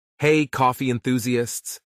Hey, coffee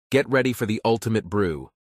enthusiasts! Get ready for the ultimate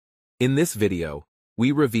brew. In this video,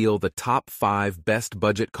 we reveal the top 5 best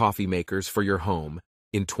budget coffee makers for your home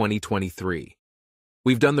in 2023.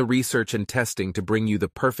 We've done the research and testing to bring you the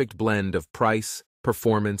perfect blend of price,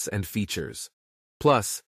 performance, and features.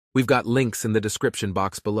 Plus, we've got links in the description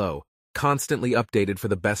box below, constantly updated for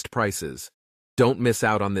the best prices. Don't miss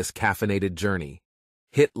out on this caffeinated journey.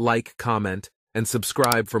 Hit like, comment, and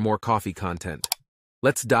subscribe for more coffee content.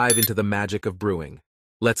 Let's dive into the magic of brewing.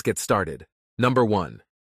 Let's get started. Number 1.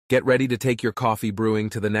 Get ready to take your coffee brewing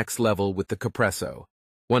to the next level with the Capresso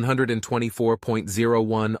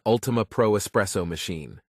 124.01 Ultima Pro Espresso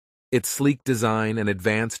machine. Its sleek design and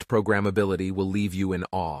advanced programmability will leave you in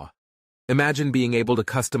awe. Imagine being able to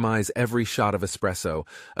customize every shot of espresso,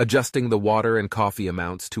 adjusting the water and coffee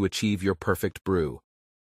amounts to achieve your perfect brew.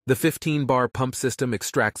 The 15-bar pump system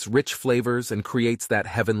extracts rich flavors and creates that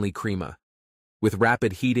heavenly crema. With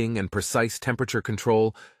rapid heating and precise temperature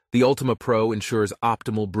control, the Ultima Pro ensures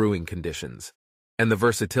optimal brewing conditions. And the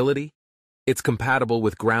versatility? It's compatible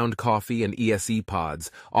with ground coffee and ESE pods,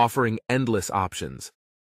 offering endless options.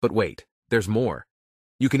 But wait, there's more.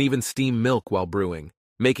 You can even steam milk while brewing,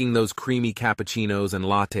 making those creamy cappuccinos and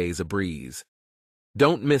lattes a breeze.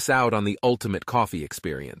 Don't miss out on the ultimate coffee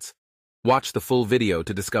experience. Watch the full video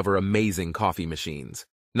to discover amazing coffee machines.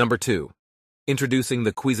 Number 2. Introducing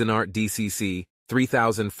the Cuisinart DCC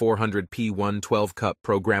 3400P 112-cup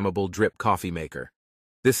Programmable Drip Coffee Maker.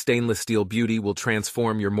 This stainless steel beauty will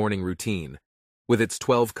transform your morning routine. With its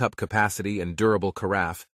 12-cup capacity and durable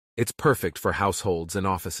carafe, it's perfect for households and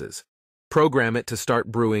offices. Program it to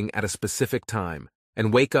start brewing at a specific time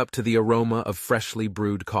and wake up to the aroma of freshly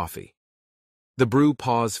brewed coffee. The Brew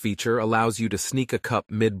Pause feature allows you to sneak a cup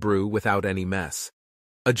mid-brew without any mess.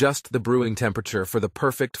 Adjust the brewing temperature for the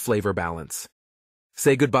perfect flavor balance.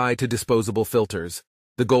 Say goodbye to disposable filters.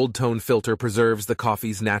 The gold tone filter preserves the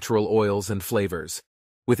coffee's natural oils and flavors.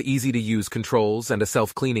 With easy-to-use controls and a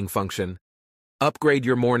self-cleaning function, upgrade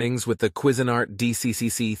your mornings with the Cuisinart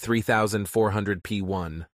DCCC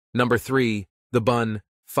 3400P1. Number 3. The Bunn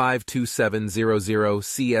 52700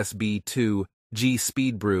 CSB2 G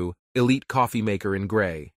Speed Brew Elite Coffee Maker in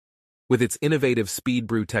Gray. With its innovative Speed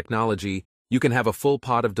Brew technology, you can have a full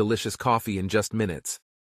pot of delicious coffee in just minutes.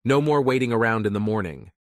 No more waiting around in the morning.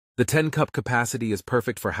 The 10-cup capacity is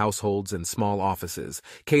perfect for households and small offices,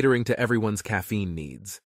 catering to everyone's caffeine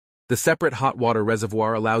needs. The separate hot water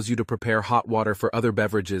reservoir allows you to prepare hot water for other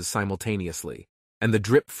beverages simultaneously, and the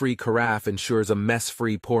drip-free carafe ensures a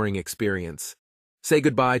mess-free pouring experience. Say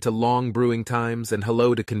goodbye to long brewing times and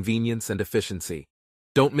hello to convenience and efficiency.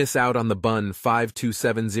 Don't miss out on the Bunn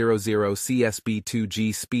 52700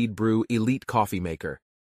 CSB2G Speed Brew Elite Coffee Maker.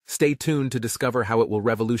 Stay tuned to discover how it will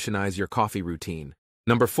revolutionize your coffee routine.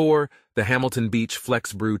 Number 4. The Hamilton Beach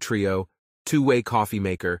FlexBrew Trio Two-Way Coffee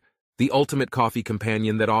Maker, the ultimate coffee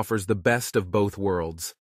companion that offers the best of both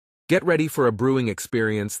worlds. Get ready for a brewing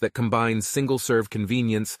experience that combines single-serve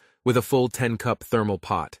convenience with a full 10-cup thermal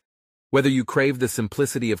pot. Whether you crave the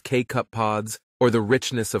simplicity of K-cup pods or the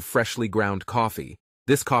richness of freshly ground coffee,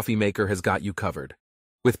 this coffee maker has got you covered.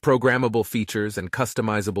 With programmable features and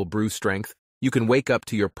customizable brew strength, you can wake up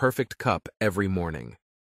to your perfect cup every morning.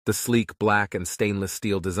 The sleek black and stainless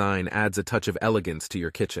steel design adds a touch of elegance to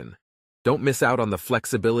your kitchen. Don't miss out on the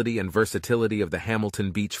flexibility and versatility of the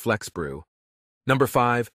Hamilton Beach FlexBrew. Number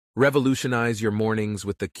 5. Revolutionize your mornings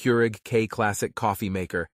with the Keurig K-Classic Coffee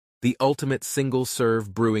Maker, the ultimate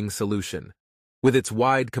single-serve brewing solution. With its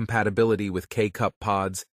wide compatibility with K-cup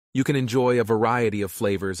pods, you can enjoy a variety of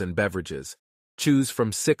flavors and beverages. Choose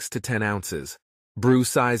from 6 to 10 ounces. Brew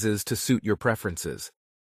sizes to suit your preferences.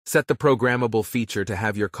 Set the programmable feature to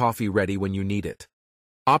have your coffee ready when you need it.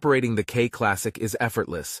 Operating the K-Classic is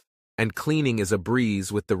effortless, and cleaning is a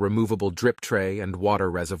breeze with the removable drip tray and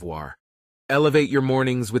water reservoir. Elevate your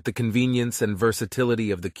mornings with the convenience and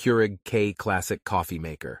versatility of the Keurig K-Classic Coffee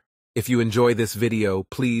Maker. If you enjoy this video,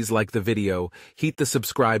 please like the video, hit the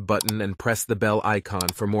subscribe button, and press the bell icon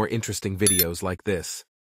for more interesting videos like this.